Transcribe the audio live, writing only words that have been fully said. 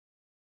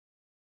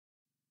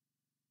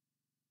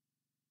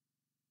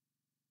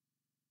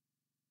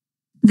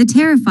The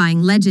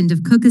terrifying legend of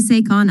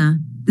Kuchisake Onna,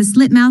 the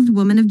slit-mouthed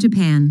woman of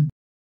Japan.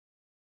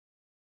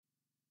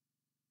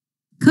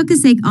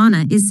 Kuchisake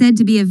Onna is said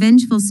to be a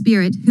vengeful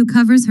spirit who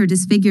covers her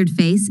disfigured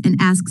face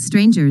and asks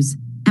strangers,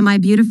 "Am I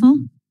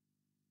beautiful?"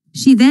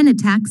 She then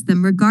attacks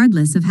them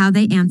regardless of how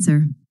they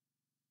answer.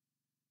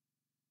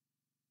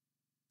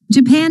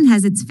 Japan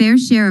has its fair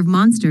share of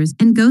monsters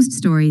and ghost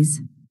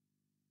stories.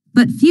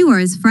 But few are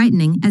as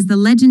frightening as the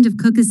legend of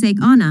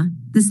Kuchisake Onna,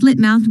 the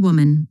slit-mouthed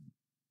woman.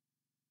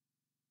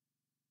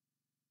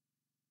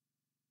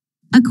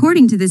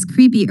 According to this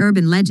creepy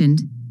urban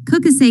legend,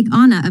 Kuchisake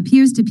Onna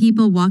appears to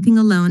people walking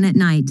alone at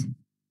night.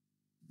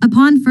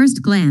 Upon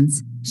first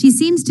glance, she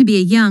seems to be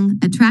a young,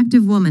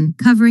 attractive woman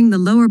covering the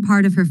lower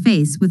part of her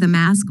face with a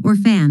mask or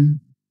fan.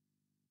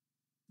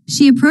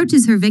 She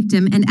approaches her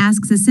victim and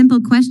asks a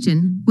simple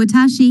question,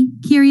 "Watashi,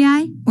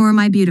 kirai, or am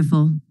I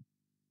beautiful?"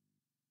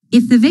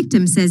 If the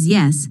victim says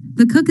yes,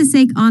 the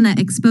Kuchisake Onna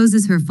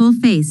exposes her full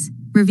face,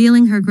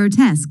 revealing her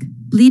grotesque,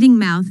 bleeding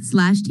mouth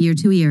slashed ear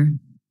to ear.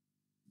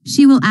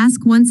 She will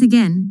ask once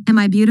again, "Am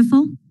I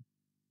beautiful?"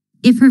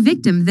 If her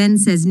victim then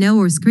says no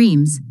or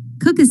screams,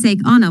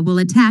 Kuchisake Onna will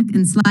attack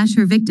and slash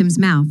her victim's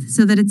mouth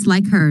so that it's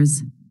like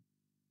hers.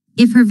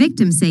 If her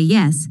victim say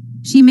yes,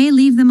 she may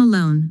leave them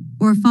alone,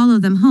 or follow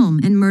them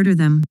home and murder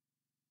them.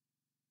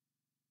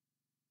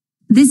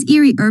 This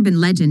eerie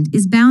urban legend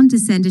is bound to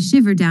send a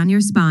shiver down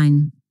your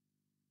spine.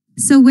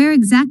 So where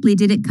exactly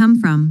did it come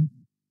from?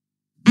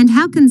 And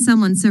how can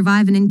someone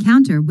survive an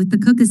encounter with the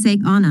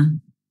Kuchisake Onna?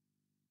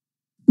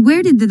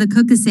 Where did the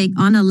Kuchisake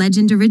Onna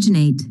legend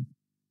originate?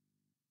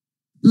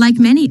 Like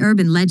many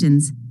urban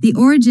legends, the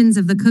origins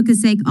of the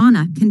Kuchisake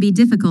Onna can be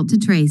difficult to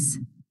trace.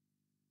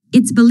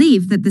 It's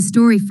believed that the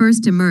story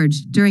first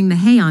emerged during the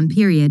Heian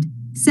period,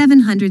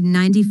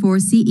 794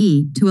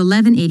 CE to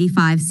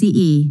 1185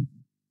 CE.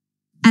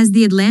 As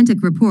the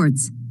Atlantic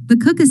reports, the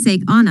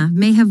Kuchisake Onna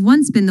may have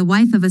once been the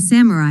wife of a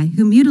samurai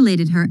who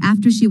mutilated her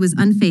after she was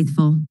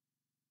unfaithful.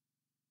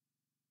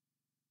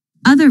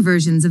 Other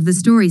versions of the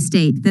story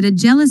state that a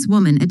jealous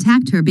woman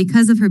attacked her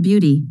because of her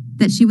beauty,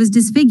 that she was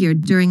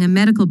disfigured during a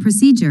medical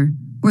procedure,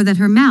 or that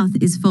her mouth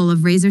is full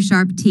of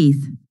razor-sharp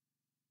teeth.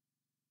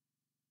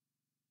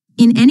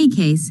 In any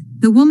case,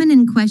 the woman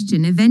in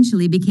question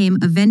eventually became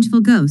a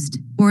vengeful ghost,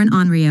 or an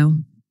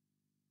onryo.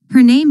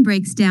 Her name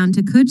breaks down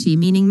to Kuchi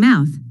meaning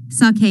mouth,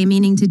 Sake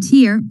meaning to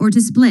tear or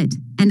to split,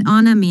 and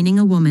Onna meaning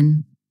a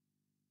woman.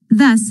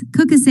 Thus,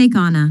 Kuchisake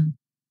Onna.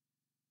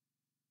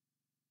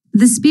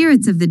 The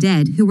spirits of the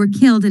dead who were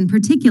killed in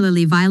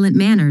particularly violent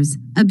manners,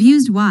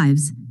 abused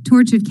wives,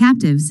 tortured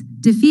captives,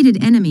 defeated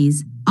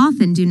enemies,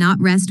 often do not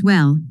rest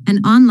well,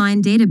 an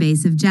online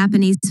database of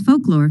Japanese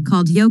folklore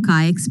called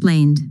yokai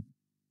explained.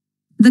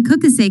 The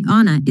Kuchisake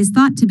Onna is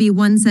thought to be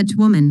one such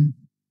woman.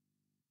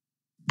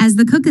 As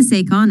the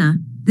Kuchisake Onna,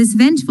 this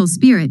vengeful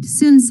spirit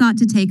soon sought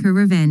to take her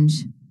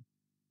revenge.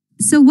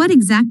 So what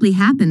exactly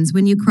happens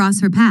when you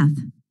cross her path?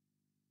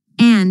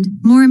 And,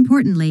 more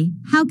importantly,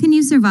 how can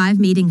you survive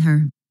meeting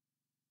her?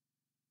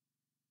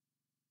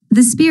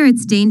 The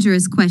spirit's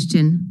dangerous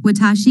question,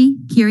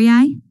 "Watashi,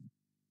 kirai?"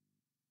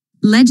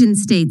 Legend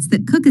states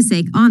that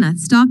Kuchisake Onna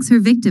stalks her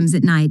victims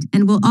at night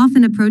and will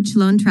often approach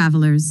lone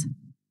travelers.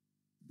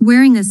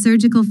 Wearing a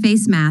surgical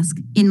face mask,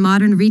 in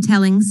modern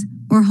retellings,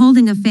 or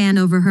holding a fan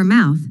over her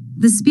mouth,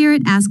 the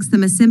spirit asks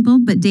them a simple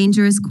but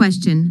dangerous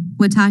question,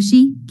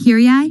 "Watashi,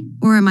 kirai,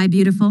 or am I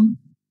beautiful?"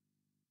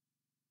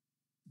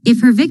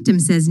 If her victim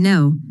says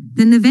no,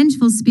 then the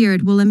vengeful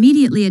spirit will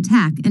immediately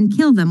attack and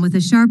kill them with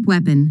a sharp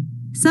weapon,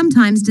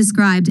 sometimes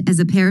described as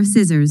a pair of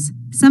scissors,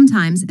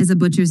 sometimes as a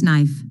butcher's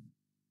knife.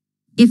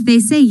 If they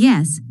say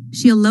yes,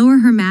 she'll lower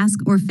her mask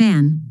or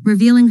fan,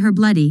 revealing her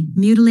bloody,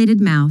 mutilated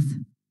mouth.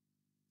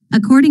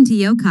 According to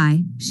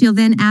yokai, she'll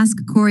then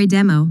ask "Kore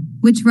demo,"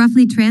 which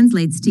roughly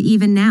translates to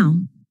 "even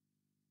now."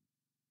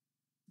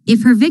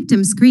 If her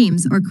victim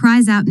screams or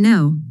cries out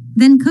no,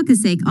 then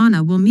Kuchisake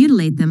Onna will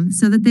mutilate them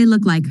so that they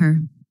look like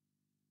her.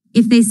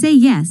 If they say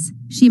yes,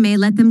 she may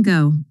let them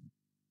go.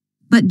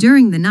 But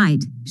during the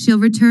night, she'll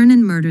return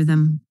and murder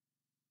them.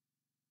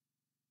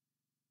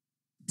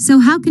 So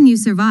how can you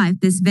survive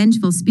this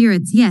vengeful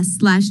spirit's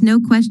yes/no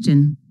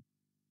question?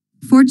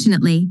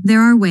 Fortunately,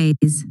 there are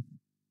ways.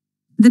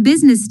 The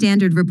Business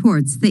Standard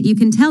reports that you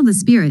can tell the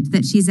spirit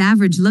that she's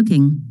average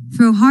looking,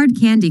 throw hard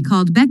candy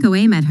called Becco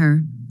aim at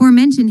her, or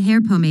mention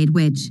hair pomade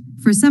which,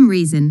 for some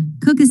reason,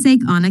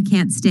 Kuchisake Onna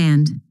can't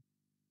stand.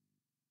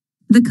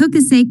 The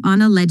Kuchisake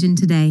Onna legend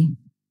today.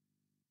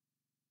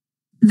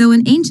 Though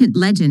an ancient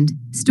legend,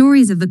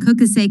 stories of the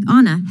Kuchisake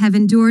Onna have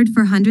endured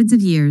for hundreds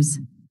of years.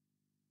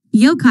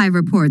 Yokai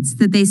reports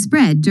that they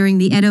spread during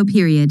the Edo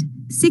period,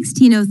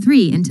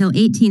 1603 until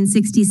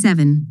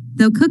 1867,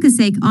 though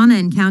Kuchisake Onna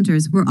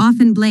encounters were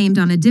often blamed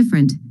on a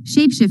different,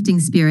 shape-shifting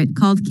spirit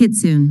called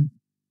kitsune.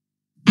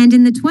 And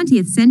in the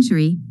 20th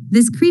century,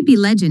 this creepy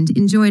legend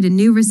enjoyed a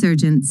new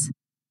resurgence.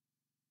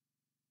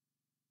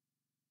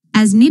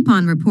 As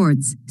Nippon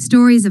reports,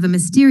 stories of a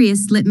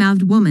mysterious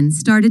slit-mouthed woman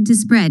started to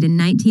spread in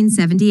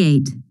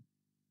 1978.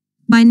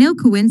 By no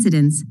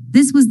coincidence,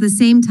 this was the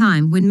same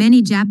time when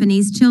many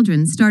Japanese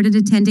children started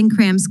attending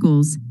cram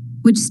schools,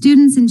 which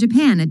students in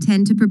Japan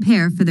attend to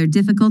prepare for their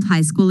difficult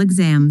high school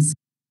exams.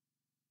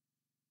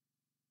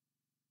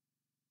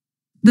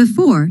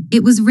 Before,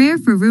 it was rare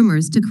for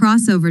rumors to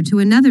cross over to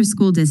another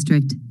school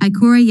district.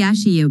 Ikura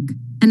Yashiyuki,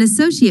 an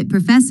associate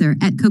professor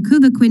at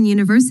Kokugakuin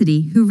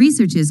University who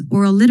researches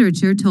oral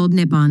literature, told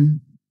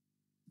Nippon.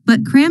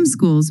 But cram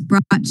schools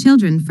brought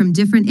children from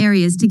different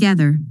areas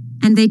together,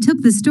 and they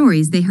took the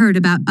stories they heard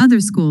about other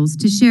schools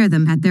to share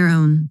them at their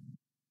own.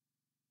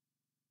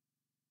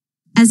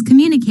 As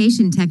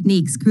communication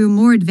techniques grew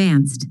more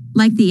advanced,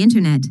 like the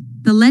internet,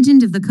 the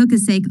legend of the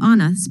Kuchisake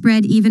Onna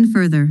spread even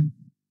further.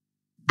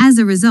 As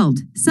a result,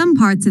 some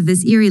parts of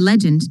this eerie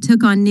legend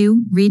took on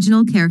new,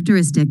 regional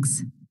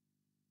characteristics.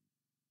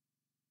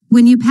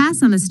 When you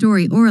pass on a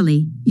story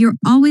orally, you're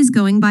always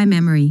going by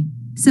memory.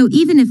 So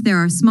even if there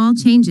are small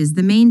changes,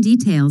 the main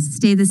details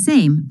stay the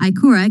same,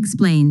 Ikura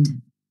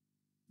explained.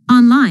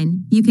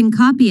 Online, you can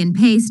copy and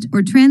paste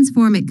or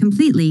transform it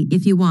completely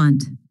if you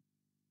want.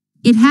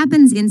 It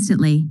happens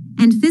instantly,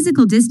 and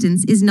physical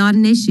distance is not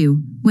an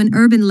issue. When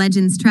urban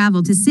legends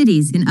travel to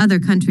cities in other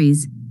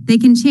countries, they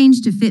can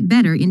change to fit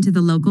better into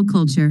the local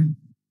culture.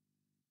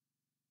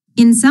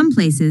 In some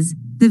places,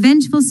 the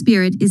vengeful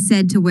spirit is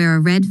said to wear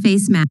a red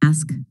face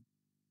mask.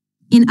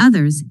 In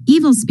others,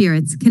 evil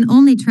spirits can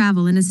only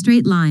travel in a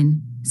straight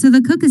line, so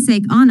the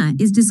Kuchisake Onna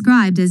is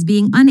described as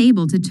being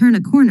unable to turn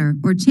a corner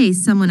or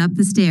chase someone up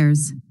the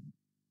stairs.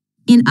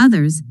 In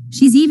others,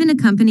 she's even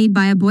accompanied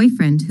by a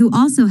boyfriend who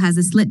also has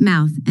a slit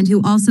mouth and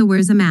who also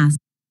wears a mask.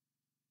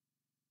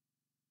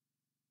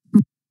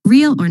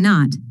 Real or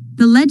not,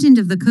 the legend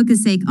of the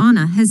Kuchisake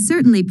Onna has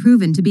certainly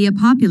proven to be a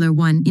popular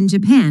one in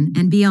Japan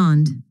and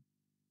beyond.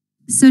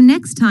 So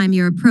next time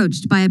you're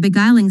approached by a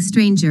beguiling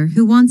stranger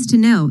who wants to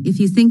know if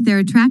you think they're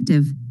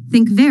attractive,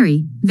 think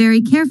very,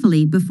 very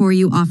carefully before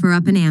you offer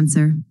up an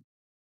answer.